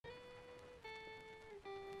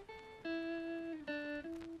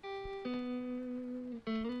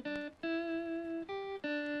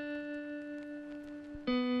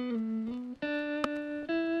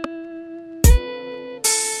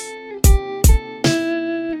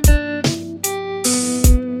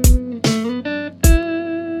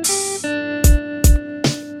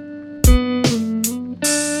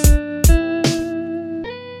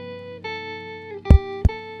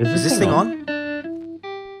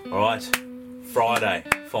Alright, Friday,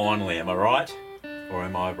 finally, am I right? Or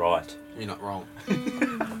am I right? You're not wrong.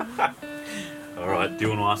 Alright, do you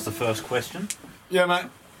want to ask the first question? Yeah, mate.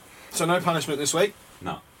 So no punishment this week.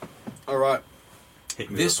 No. All right. Hit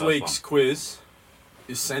me with This the first week's quiz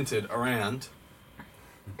is centered around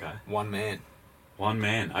one. Okay. one man. One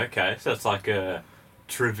man, okay. So it's like a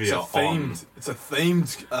trivia It's a themed. It's a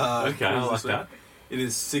themed. Okay, I quiz like this week. that. It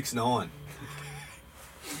is 6ix9ine.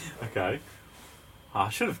 Okay. I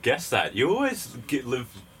should have guessed that. You always give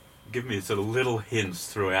me sort of little hints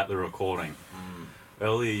throughout the recording.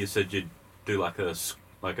 Earlier you said you'd do like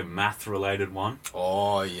a math related one.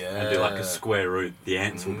 Oh yeah. And do like a square root. The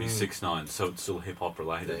answer will be 6ix9ine, so it's still hip hop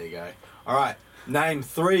related. There you go. All right. Name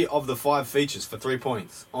 3 of the 5 features for 3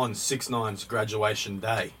 points on 6ix9ine's graduation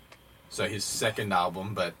day. So his second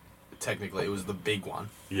album, but technically it was the big one.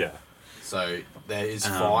 Yeah. So there is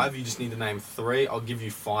 5. You just need to name 3. I'll give you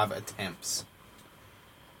 5 attempts.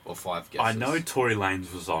 Or 5 guesses. I know Tory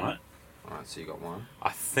Lanez was on it. Alright, so you got 1. I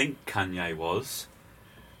think Kanye was.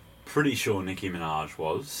 Pretty sure Nicki Minaj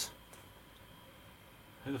was.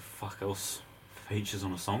 Who the fuck else features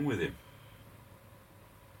on a song with him?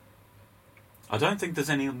 I don't think there's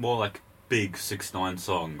any more like big 6ix9ine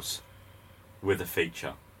songs with a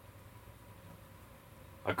feature.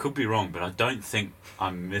 I could be wrong, but I don't think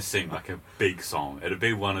I'm missing like a big song. It'd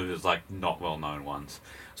be one of his like not well known ones.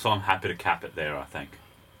 So I'm happy to cap it there, I think.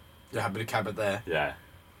 You're happy to cap it there? Yeah.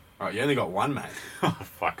 Alright, you only got 1, mate. Oh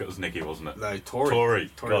fuck, it was Nicki, wasn't it? No, Tory.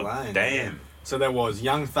 Tory. Tory God Lanez. damn. So there was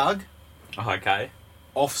Young Thug, Oh, okay.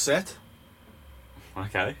 Offset,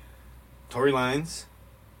 Okay. Tory Lanez,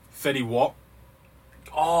 Fetty Wap.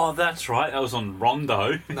 Oh, that's right. That was on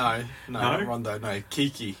Rondo. No, No? not Rondo. No,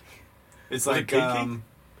 Kiki. It's Was like it Kiki?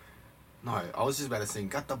 No, I was just about to sing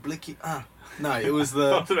 "Got the Blicky." No, it was I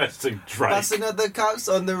the was about to sing Drake. busting at the cops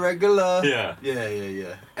on the regular. Yeah.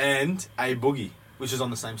 Yeah. And A Boogie, which is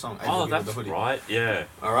on the same song. A Oh, Boogie that's with the hoodie. right. Yeah.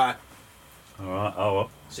 All right. All right. Oh,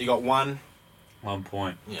 well. So you got 1. 1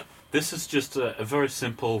 point. Yeah. This is just a very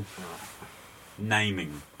simple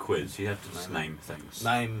naming quiz. You have to just Naming. name things.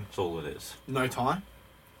 Name That's all it is. no time.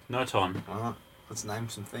 No time. All right. Let's name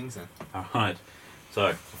some things then. All right.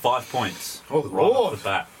 So, 5 points. Oh, right Lord. off the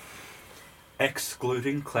bat.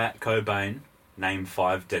 Excluding Clout Cobain, name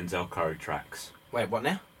 5 Denzel Curry tracks. Wait, what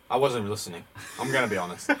now? I wasn't listening. I'm going to be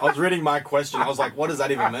honest. I was reading my question. I was like, what does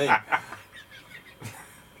that even mean?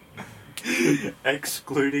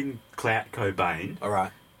 Excluding Clout Cobain, All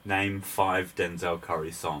right. name 5 Denzel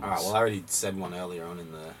Curry songs. All right. Well, I already said one earlier on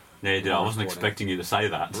in the... Yeah, you did. I wasn't recording. expecting you to say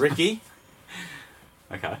that. Ricky.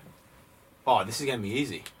 Okay. Oh, this is going to be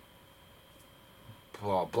easy.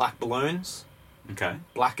 Oh, Black Balloons. Okay.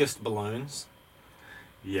 Blackest Balloons.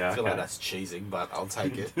 Yeah. I feel okay. like that's cheesing, but I'll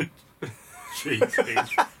take it.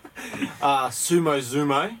 Jeez. Sumo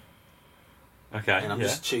Zumo. Okay. And I'm yeah.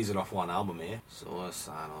 just cheesing off one album here.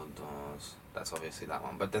 Suicidal Doors. That's obviously that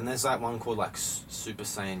one. But then there's that one called like Super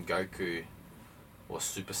Saiyan Goku. Or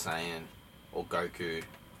Super Saiyan. Or Goku.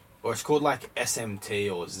 Or it's called like SMT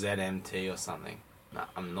or ZMT or something. Nah,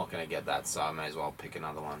 I'm not going to get that, so I may as well pick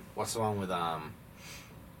another one. What's the one with,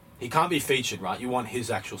 he can't be featured, right? You want his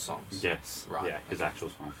actual songs. Yes. Right. Yeah, his actual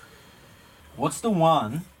song. What's the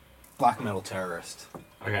one? Black Metal Terrorist.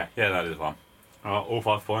 Okay, yeah, that is one. All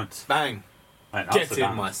 5 points. Bang. Mate, Get nicely in,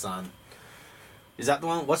 done. my son. Is that the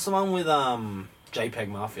one? What's the one with JPEG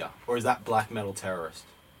Mafia? Or is that Black Metal Terrorist?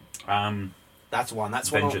 That's one.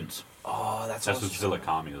 That's one. Vengeance. Oh, that's That's what I with was Zilla thinking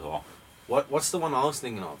Kami as well. of. What's the one I was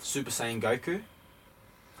thinking of? Super Saiyan Goku?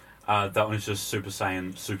 That one is just Super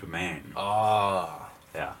Saiyan Superman. Oh.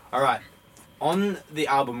 Yeah. Alright. On the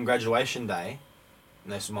album Graduation Day,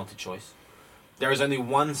 and there's multi-choice, there is only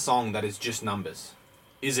one song that is just numbers.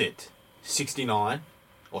 Is it 69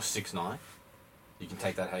 or 6ix9ine? You can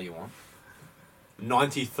take that how you want.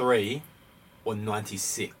 93 or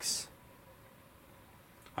 96?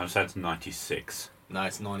 I just said it's 96. No,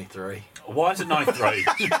 it's 93. Why is it 93?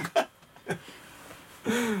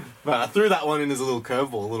 But I threw that one in as a little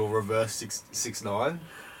curveball, a little reverse 6ix9ine.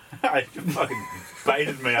 Hey, you fucking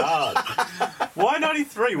baited me hard. Why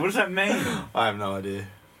 93? What does that mean? I have no idea.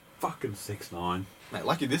 Fucking 6ix9ine. Mate,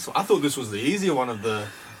 lucky this one. I thought this was the easier one of the...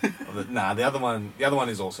 Nah, the other one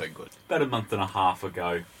is also good. About a month and a half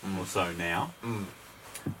ago or so now,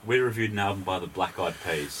 we reviewed an album by the Black Eyed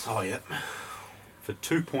Peas. Oh, yeah. For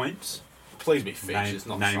 2 points, Please be features,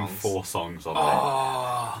 not name songs. 4 songs on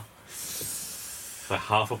Oh. there. So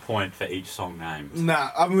half a point for each song named. Nah,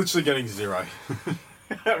 I'm literally getting 0.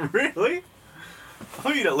 Really? I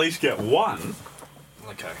thought you'd at least get 1.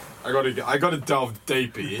 Okay. I gotta delve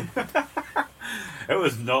deep here. It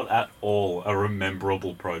was not at all a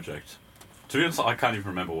rememberable project. To be honest, I can't even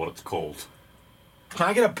remember what it's called. Can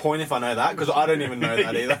I get a point if I know that? Because I don't even know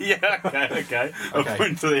that either. Yeah, okay. A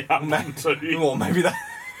point to the album too. Well, maybe that.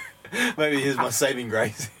 Maybe here's my saving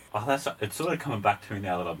grace. Oh, it's sort of coming back to me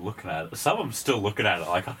now that I'm looking at it. Some of them still looking at it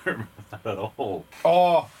like I don't remember that at all.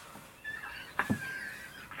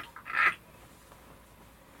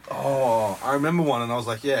 Oh, I remember one and I was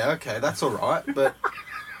like, yeah, okay, that's alright, but...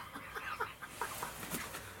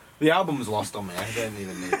 The album's lost on me, I don't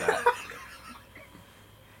even need that.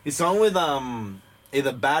 It's song with,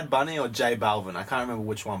 either Bad Bunny or J Balvin, I can't remember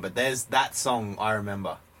which one, but there's that song I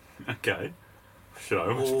remember. Okay. Should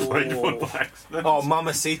I always play one by accident? Oh,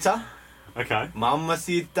 Mamacita? Okay.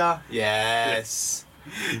 Mamacita, yes.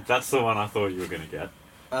 That's the one I thought you were going to get.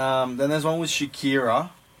 Then there's one with Shakira.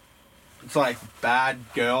 It's like Bad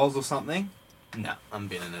Girls or something. No, I'm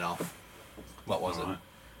binning it off. What was it?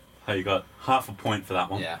 Hey, you got half a point for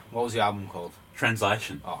that one. Yeah. What was the album called?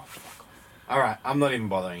 Translation. Oh, fuck off. Alright, I'm not even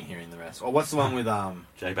bothering hearing the rest. Or what's the one with,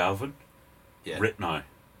 J Balvin? Yeah. Ritno.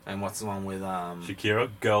 And what's the one with,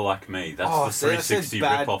 Shakira, Girl Like Me. That's Oh, the see, I said 360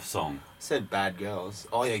 bad- rip-off song. said Bad Girls.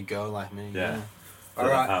 Oh, yeah, Girl Like Me. Yeah. All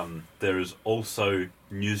right. There is also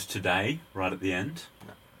News Today right at the end.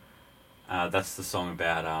 That's the song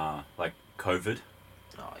about like COVID.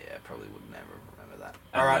 Oh, yeah, probably would never remember that.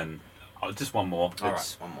 And All right. then just one more. All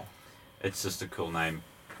right, one more. It's just a cool name.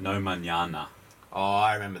 No Manana. Oh,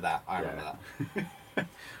 I remember that. I remember that.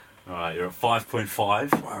 All right, you're at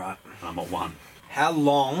 5.5. All right. And I'm at 1. How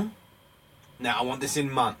long... Now, I want this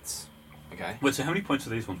in months. Okay? Wait, so how many points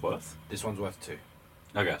are these ones worth? This one's worth 2.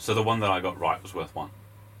 Okay, so the one that I got right was worth 1.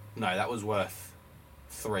 No, that was worth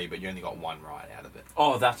 3, but you only got 1 right out of it.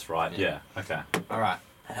 Oh, that's right. Yeah. Okay. All right.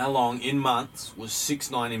 How long in months was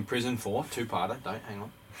 6ix9ine in prison for? Two-parter. Don't hang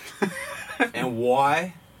on. And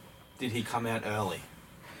why did he come out early?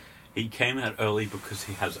 He came out early because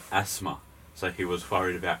he has asthma, so he was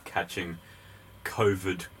worried about catching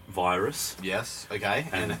COVID virus. Yes. Okay.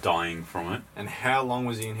 And dying from it. And how long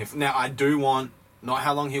was he in here for? Now, I do want... Not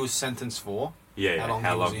how long he was sentenced for. Yeah, how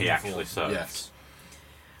long was he in actually for. served. Yes.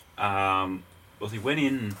 Well, he went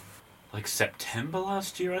in like September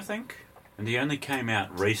last year, I think. And he only came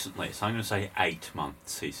out recently, so I'm going to say 8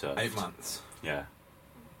 months he served. 8 months. Yeah.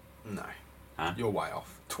 No. Huh? You're way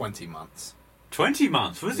off. 20 months. 20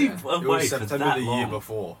 months? Was Yeah. he It away was for September that the long? year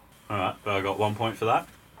before. Alright, but I got 1 point for that.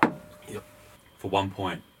 Yep. For 1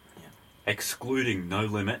 point. Yeah. Excluding No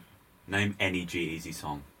Limit, name any G-Eazy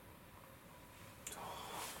song.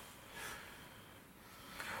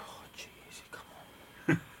 Oh, jeez, come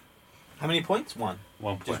on. How many points? 1.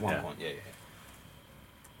 1 point, Just 1 yeah. point. Yeah.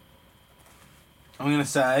 I'm going to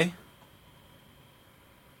say...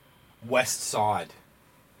 West Side.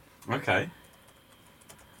 Okay.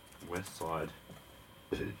 West Side.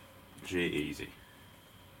 G-Eazy.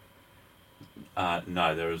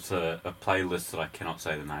 No, there is a playlist that I cannot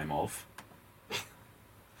say the name of,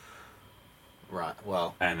 Right,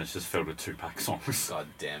 well... and it's just filled with Tupac songs. God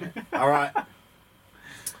damn it. Alright.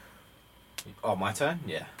 Oh, my turn?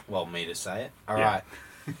 Yeah. Well, me to say it. Alright.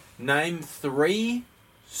 Name 3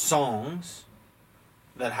 songs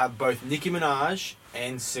that have both Nicki Minaj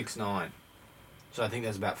and 6ix9ine. So I think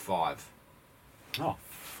there's about 5. Oh,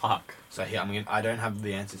 fuck. So here, I don't have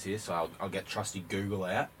the answers here, so I'll get trusty Google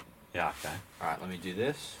out. Yeah, okay. Alright, let me do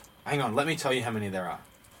this. Hang on, let me tell you how many there are.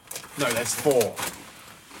 No, there's 4.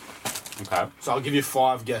 Okay. So I'll give you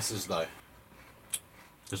 5 guesses, though.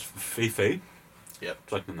 Just Fifi. Yep.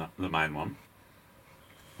 It's like the main one.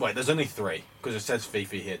 Wait, there's only 3, because it says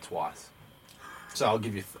Fifi here twice. So I'll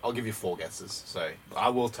give you 4 guesses. So I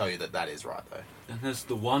will tell you that is right, though. And there's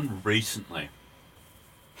the one recently.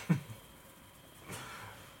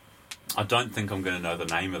 I don't think I'm going to know the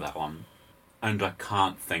name of that one. And I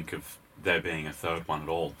can't think of there being a third one at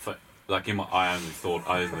all. I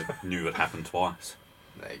only knew it happened twice.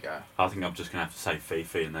 There you go. I think I'm just going to have to say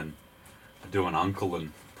Fifi and then do an uncle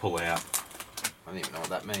and pull out. I don't even know what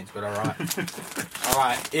that means, but alright.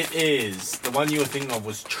 Alright, it is. The one you were thinking of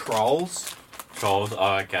was Trolls. Trolls,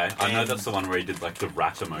 oh, okay. I know And- that's the one where he did like the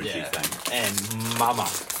rat emoji Yeah. thing. And Mama.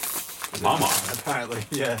 Mama? Apparently,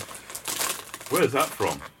 yeah. Where's that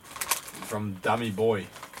from? From Dummy Boy.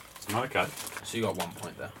 Okay. So you got 1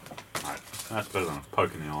 point there. Alright, that's better than a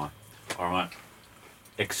poke in the eye. Alright.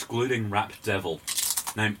 Excluding Rap Devil,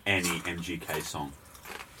 name any MGK song.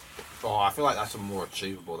 Oh, I feel like that's a more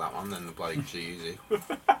achievable, that one, than the bloody G-Eazy.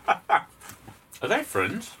 Are they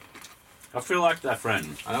friends? I feel like they're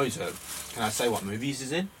friends. I know he's a... Can I say what movies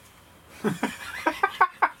he's in?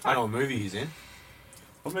 I know what movie he's in.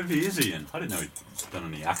 What movie is he in? I didn't know he'd done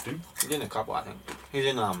any acting. He's in a couple, I think. He's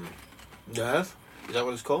in, Nerve. Is that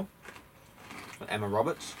what it's called? With Emma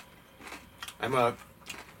Roberts. Emma.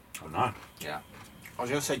 Oh no. Yeah. I was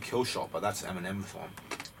going to say Kill Shot, but that's Eminem's song.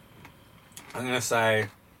 I'm going to say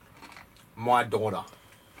My Daughter.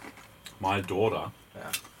 My Daughter?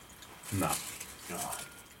 Yeah. No. Oh.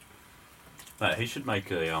 No, he should make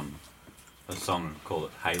a song and call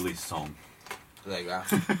it Haley's Song. There you go.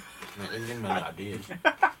 Mate, you're giving me ideas.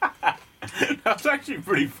 That's actually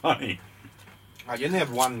pretty funny. You only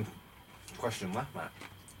have one question left, mate.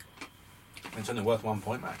 It's only worth 1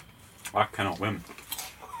 point, mate. I cannot win.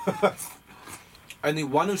 Only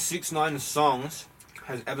one of 6ix9ine songs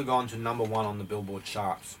has ever gone to number 1 on the Billboard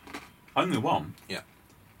charts. Only one? Yeah.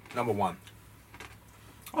 Number 1.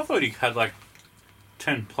 I thought he had like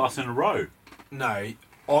 10 plus in a row. No,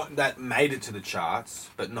 that made it to the charts,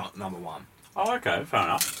 but not number 1. Oh, okay, fair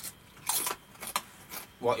enough.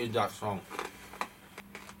 What is that song?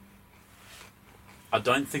 I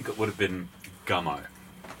don't think it would have been Gummo.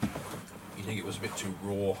 You think it was a bit too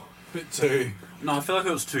raw? Bit too... No, I feel like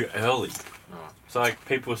it was too early. Oh. So like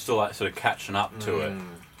people were still like sort of catching up to it.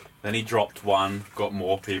 Then he dropped one, got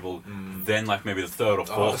more people. Then like maybe the third or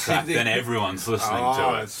fourth track. Then everyone's listening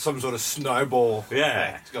to it. It's some sort of snowball.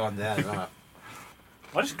 Yeah. It's going down, right?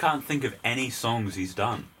 I just can't think of any songs he's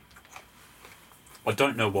done. I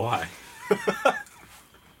don't know why.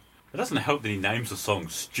 It doesn't help that he names the song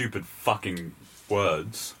stupid fucking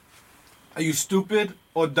words. Are you stupid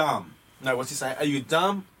or dumb? No, what's he say? Are you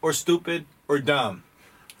dumb or stupid or dumb?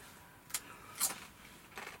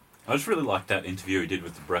 I just really liked that interview he did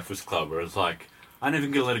with the Breakfast Club where it's like, I ain't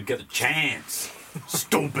even gonna let it get the chance.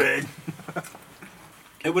 Stupid.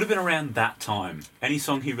 It would have been around that time. Any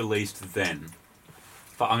song he released then.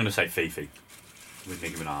 But I'm gonna say Fifi with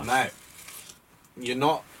Nicki Minaj. Mate, you're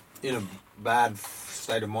not in a bad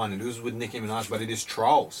state of mind. It was with Nicki Minaj, but it is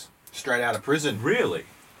Trolls. Straight out of prison. Really?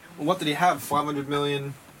 What did he have? 500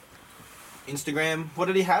 million Instagram? What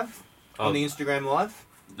did he have on the Instagram Live?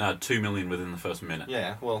 2 million within the first minute.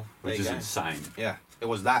 Yeah, well, there which you is go. insane. Yeah, it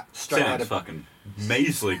was that. Straight out Sounds of... fucking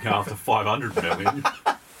measly after 500 million.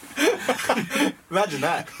 Imagine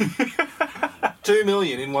that. 2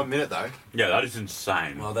 million in 1 minute, though. Yeah, that is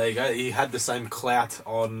insane. Well, there you go. He had the same clout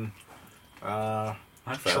on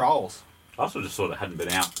Okay. Trolls. I also just thought it hadn't been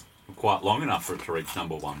out quite long enough for it to reach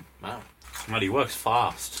number 1. Wow. But he works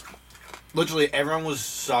fast. Literally, everyone was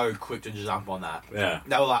so quick to jump on that. Yeah.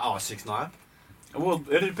 They were like, oh, 6ix9ine? Well,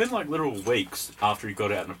 it had been like literal weeks after he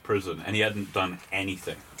got out of prison and he hadn't done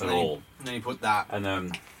anything at all. And then he put that. And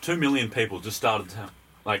then 2 million people just started to,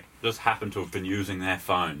 like, just happened to have been using their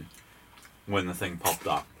phone when the thing popped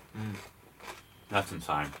up. That's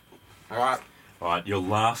insane. Alright. Alright, your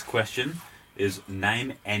last question is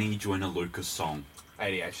name any Joyner Lucas song.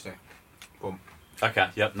 ADHD. Boom. Okay,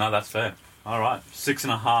 yep, no, that's fair. Alright,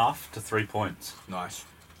 6.5 to 3 points. Nice.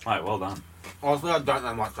 Alright, well done. Honestly, I don't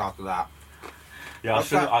know much after that. Yeah,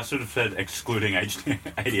 What's that? I should have said excluding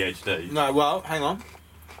ADHD. No, well, hang on.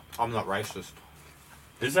 I'm not racist.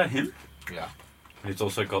 Is that him? Yeah. He's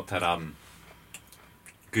also got that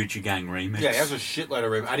Gucci Gang remix. Yeah, he has a shitload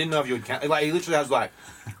of room. I didn't know if you would count. Like, he literally has, like,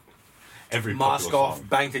 Every mask popular off, song.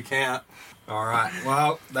 bank account. Alright,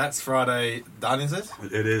 well, that's Friday done, is it?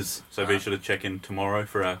 It is. So be sure to check in tomorrow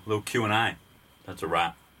for a little Q&A. That's a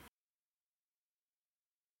wrap.